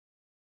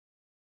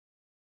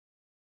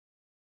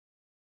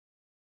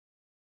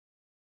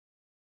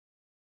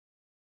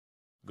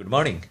Good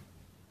morning.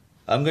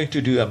 I'm going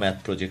to do a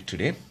math project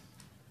today.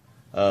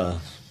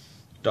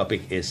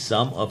 Topic is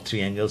sum of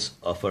three angles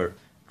of a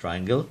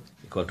triangle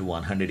equal to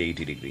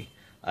 180 degree.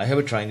 I have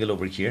a triangle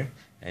over here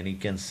and you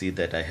can see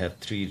that I have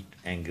three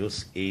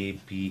angles A,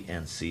 B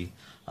and C.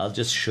 I'll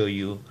just show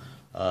you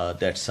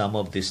that sum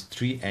of these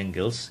three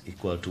angles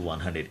equal to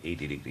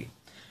 180 degree.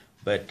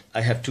 But I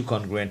have two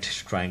congruent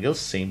triangles,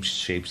 same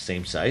shape,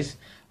 same size.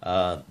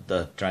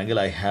 The triangle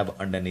I have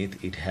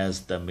underneath, it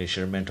has the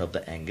measurement of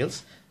the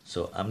angles.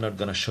 So I'm not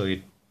going to show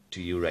it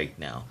to you right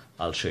now.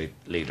 I'll show it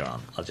later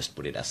on. I'll just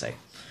put it aside.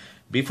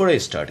 Before I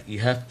start, you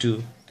have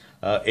to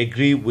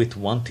agree with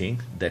one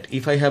thing, that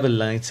if I have a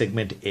line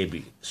segment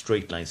AB,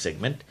 straight line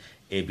segment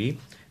AB,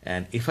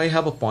 and if I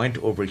have a point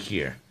over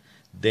here,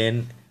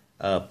 then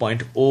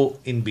point O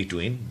in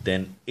between,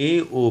 then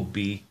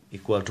AOB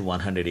equal to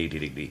 180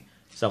 degree.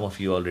 Some of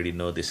you already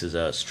know this is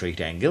a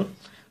straight angle.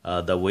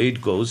 The way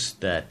it goes,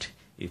 that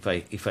if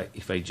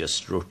I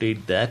just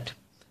rotate that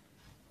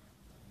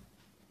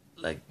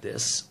like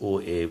this,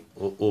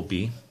 OB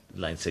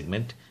line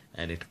segment,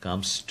 and it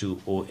comes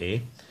to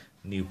OA,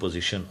 new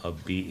position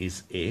of B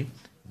is A,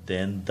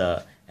 then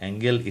the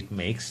angle it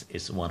makes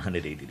is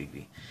 180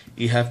 degree.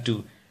 You have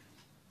to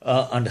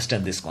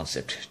understand this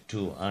concept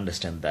to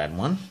understand that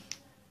one.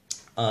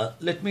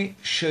 Let me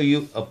show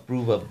you a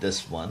proof of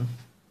this one,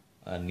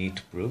 a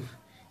neat proof.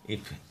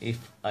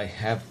 If I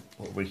have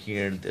over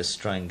here this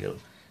triangle,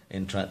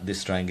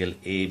 this triangle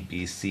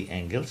ABC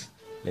angles,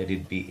 let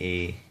it be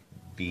A,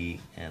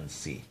 B and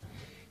C.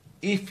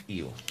 If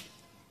you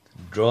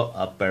draw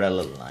a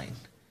parallel line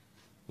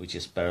which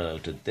is parallel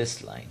to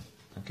this line,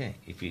 okay,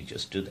 if you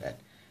just do that,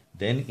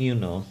 then you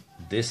know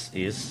these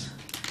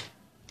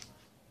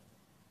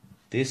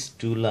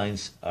two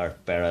lines are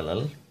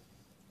parallel,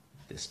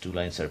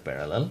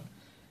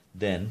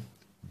 then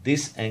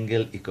this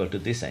angle equal to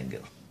this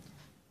angle,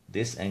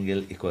 this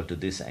angle equal to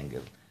this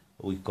angle.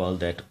 We call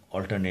that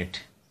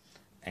alternate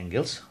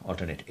angles,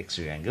 alternate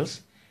x-ray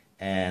angles.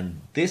 And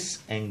this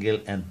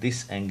angle and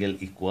this angle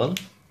equal,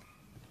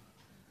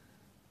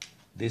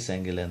 this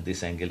angle and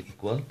this angle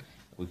equal,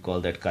 we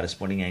call that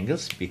corresponding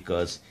angles,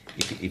 because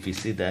if you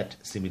see that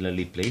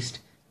similarly placed,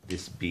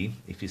 this B,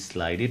 if you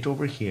slide it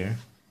over here,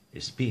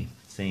 is B,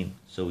 same.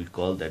 So we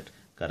call that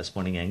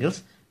corresponding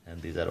angles,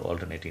 and these are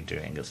alternate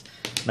interior angles.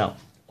 Now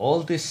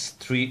all these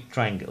three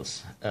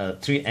triangles,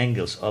 three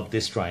angles of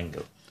this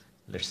triangle,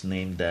 let's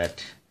name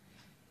that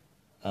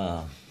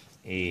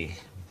A,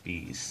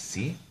 B,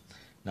 C.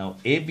 Now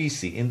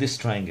ABC, in this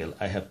triangle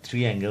I have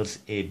three angles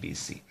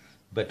ABC,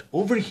 but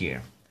over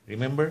here,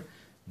 remember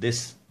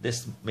this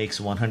makes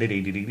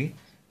 180 degree.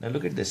 Now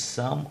look at the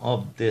sum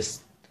of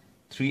this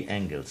three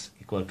angles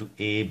equal to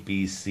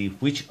ABC,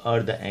 which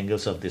are the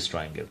angles of this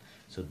triangle.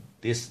 So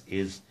this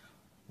is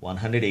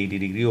 180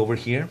 degree over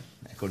here.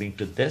 According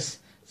to this,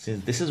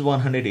 since this is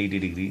 180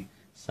 degree,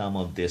 sum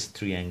of these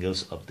three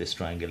angles of this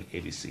triangle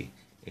ABC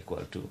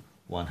equal to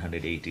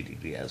 180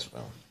 degree as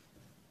well.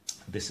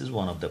 This is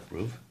one of the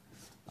proof.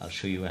 I'll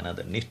show you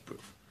another neat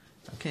proof.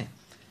 Okay,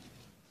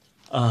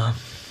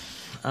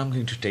 I'm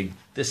going to take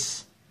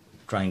this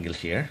triangle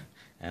here,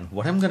 and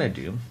what I'm gonna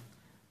do,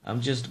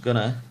 I'm just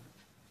gonna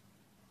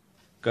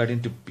cut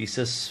into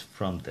pieces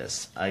from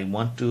this. I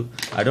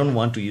don't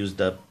want to use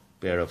the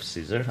pair of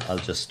scissors. I'll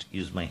just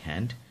use my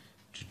hand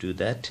to do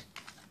that.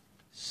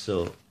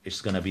 So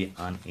it's gonna be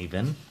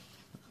uneven.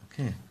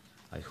 Okay,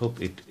 I hope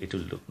it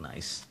will look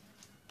nice.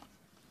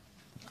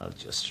 I'll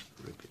just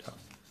rip it off.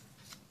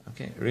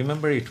 Okay,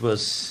 remember it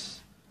was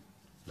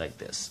like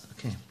this.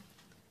 Okay,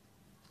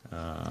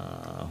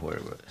 where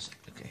was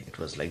it? Okay, it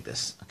was like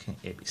this. Okay,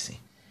 ABC.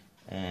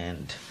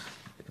 And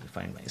let me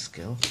find my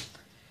scale.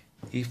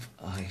 If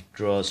I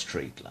draw a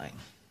straight line,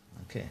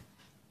 okay,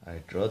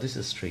 I draw this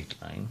a straight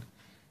line,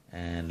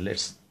 and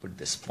let's put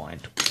this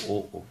point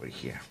O over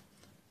here.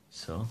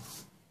 So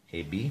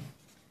AB,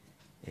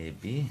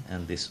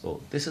 and this O.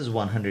 This is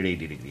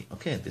 180 degree.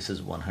 Okay, this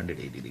is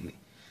 180 degree.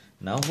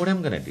 Now what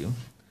I'm gonna do,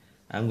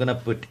 I'm gonna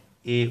put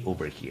A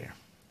over here.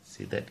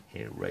 See that?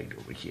 A right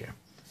over here.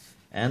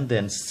 And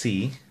then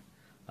C,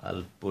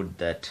 I'll put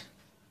that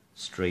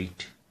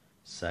straight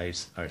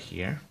sides are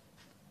here.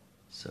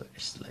 So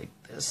it's like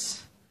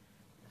this.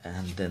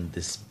 And then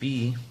this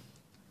B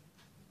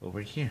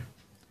over here.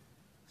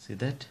 See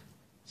that?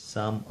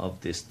 Sum of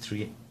these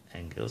three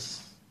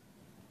angles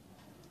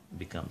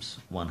becomes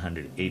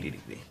 180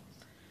 degree.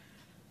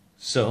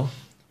 So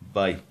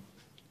by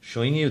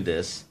showing you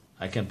this,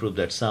 I can prove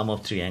that sum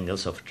of three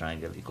angles of a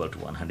triangle equal to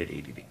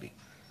 180 degree.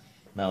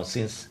 Now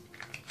since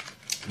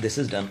this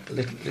is done,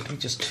 let me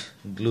just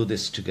glue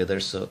this together,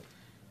 so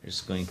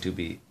it's going to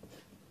be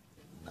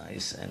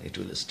nice and it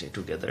will stay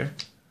together.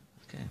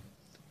 Okay,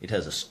 it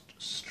has a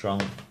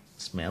strong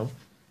smell,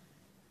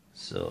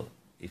 so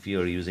if you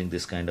are using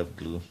this kind of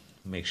glue,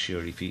 make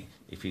sure if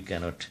you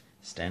cannot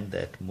stand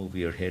that, move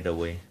your head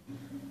away,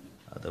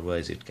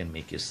 otherwise it can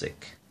make you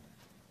sick.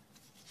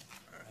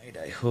 Alright,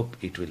 I hope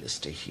it will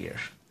stay here.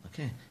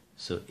 Okay,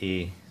 so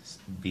A,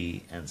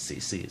 B and C.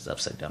 C is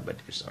upside down, but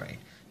it's alright.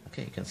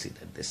 Okay, you can see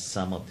that this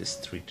sum of these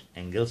three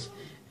angles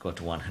equal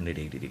to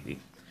 180 degree.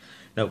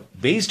 Now,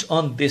 based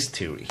on this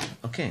theory,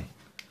 okay,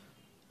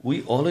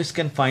 we always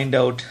can find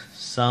out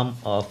sum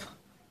of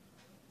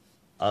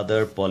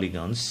other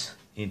polygons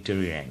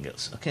interior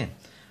angles. Okay,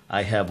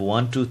 I have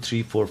 1 2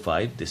 3 4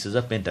 5. This is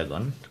a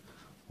pentagon.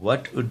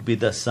 What would be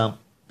the sum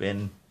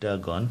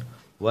pentagon?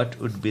 What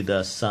would be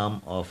the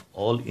sum of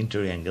all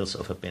interior angles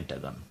of a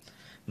pentagon?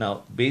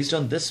 Now, based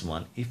on this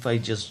one, if I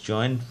just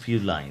join few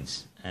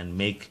lines and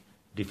make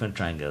different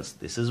triangles,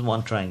 this is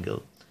one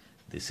triangle,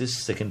 this is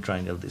second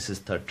triangle, this is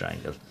third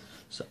triangle.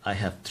 So I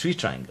have three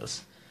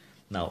triangles.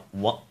 Now,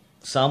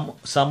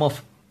 sum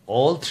of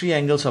all three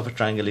angles of a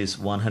triangle is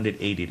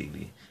 180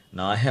 degree.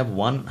 Now I have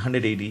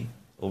 180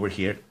 over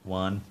here.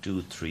 1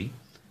 2 3.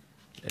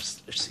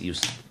 Let's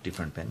use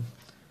different pen,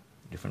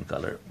 different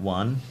color.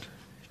 1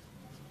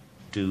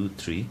 2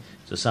 3.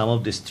 So sum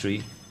of this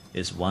three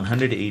is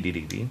 180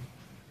 degree.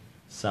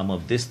 Sum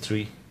of this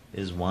three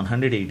is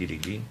 180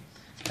 degree,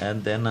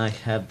 and then I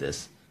have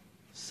this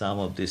sum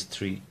of this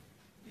three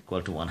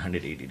equal to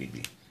 180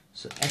 degree.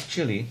 So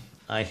actually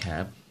I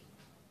have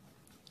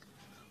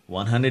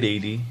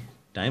 180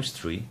 times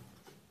 3,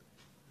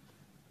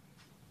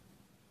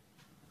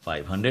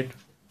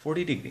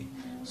 540 degree.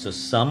 So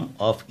sum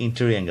of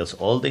interior angles,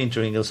 all the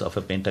interior angles of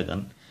a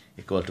pentagon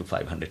equal to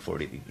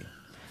 540 degree.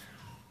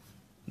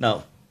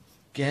 Now,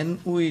 can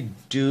we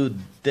do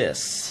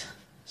this?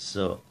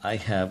 So I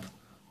have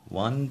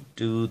 1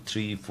 2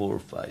 3 4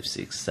 5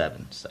 6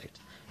 7 sides.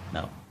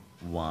 Now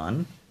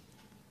 1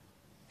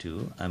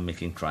 2, I'm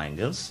making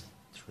triangles.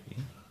 3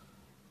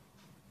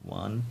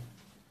 1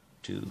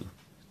 2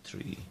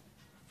 3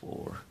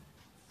 4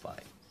 5.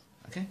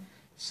 Okay,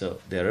 so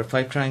there are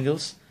 5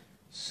 triangles.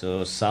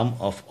 So sum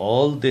of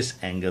all these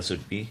angles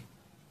would be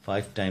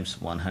 5 times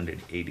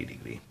 180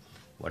 degree.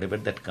 Whatever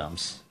that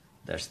comes,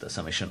 that's the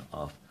summation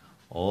of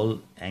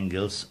all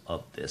angles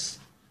of this.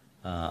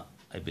 I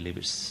believe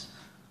it's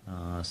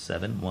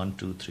 7 1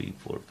 2 3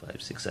 4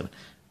 5 6 7.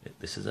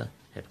 This is a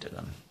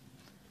heptagon.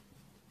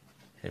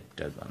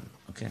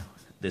 Okay,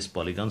 this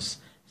polygon's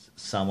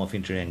sum of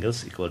interior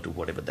angles equal to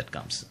whatever that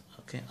comes.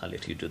 Okay, I'll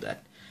let you do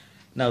that.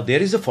 Now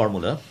there is a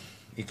formula,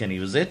 you can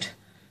use it.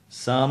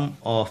 Sum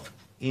of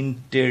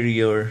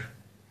interior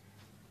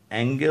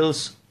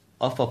angles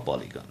of a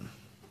polygon.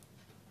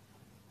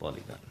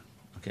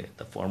 Okay,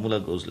 the formula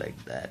goes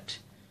like that: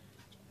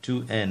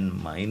 2n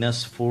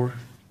minus 4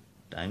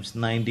 times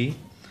 90,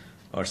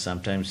 or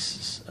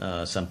sometimes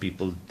some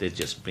people, they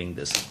just bring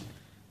this,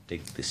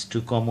 take this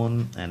 2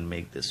 common and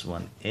make this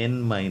one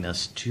n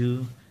minus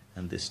 2,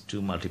 and this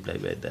 2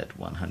 multiplied by that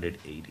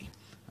 180.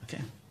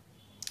 Okay,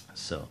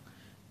 so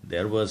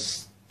there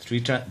was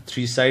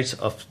three sides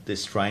of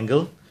this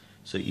triangle.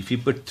 So if you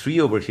put 3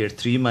 over here,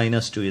 3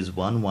 minus 2 is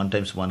 1. 1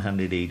 times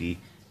 180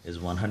 is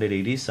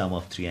 180, sum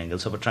of 3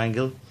 angles of a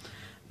triangle.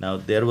 Now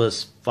there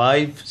was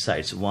 5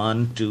 sides,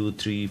 1 2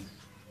 3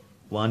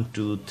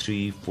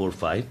 4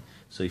 5.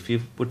 So if you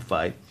put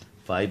 5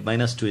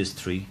 minus 2 is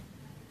 3.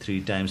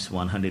 3 times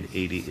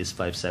 180 is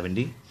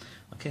 570.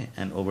 Okay,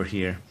 and over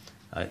here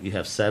you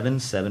have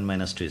 7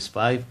 minus 2 is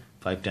 5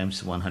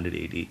 times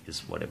 180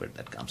 is whatever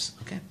that comes.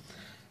 Okay,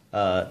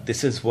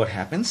 this is what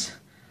happens.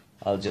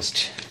 I'll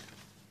just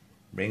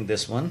bring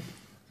this one.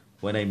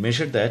 When I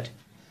measured that,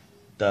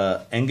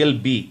 the angle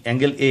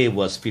A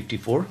was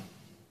 54.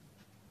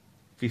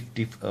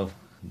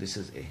 This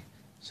is A,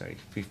 sorry,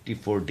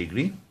 54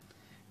 degree.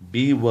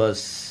 B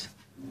was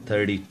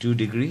 32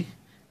 degree,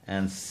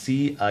 and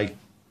C I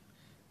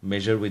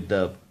measure with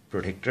the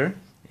protractor,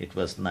 it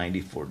was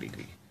 94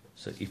 degree.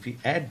 So if you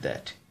add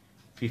that,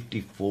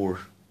 54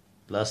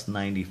 plus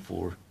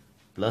 94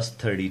 plus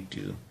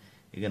 32,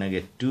 you're gonna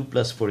get 2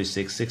 plus 4 is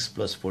 6, 6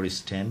 plus 4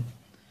 is 10,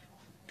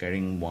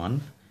 carrying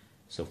 1,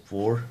 so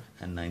 4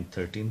 and 9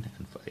 13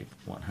 and 5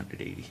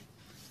 180.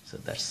 So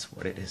that's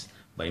what it is.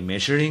 By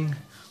measuring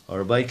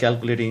or by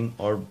calculating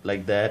or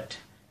like that,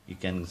 you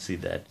can see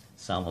that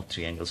sum of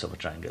 3 angles of a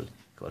triangle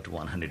equal to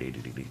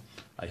 180 degree.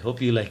 I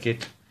hope you like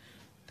it.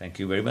 Thank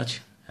you very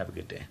much. Have a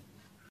good day.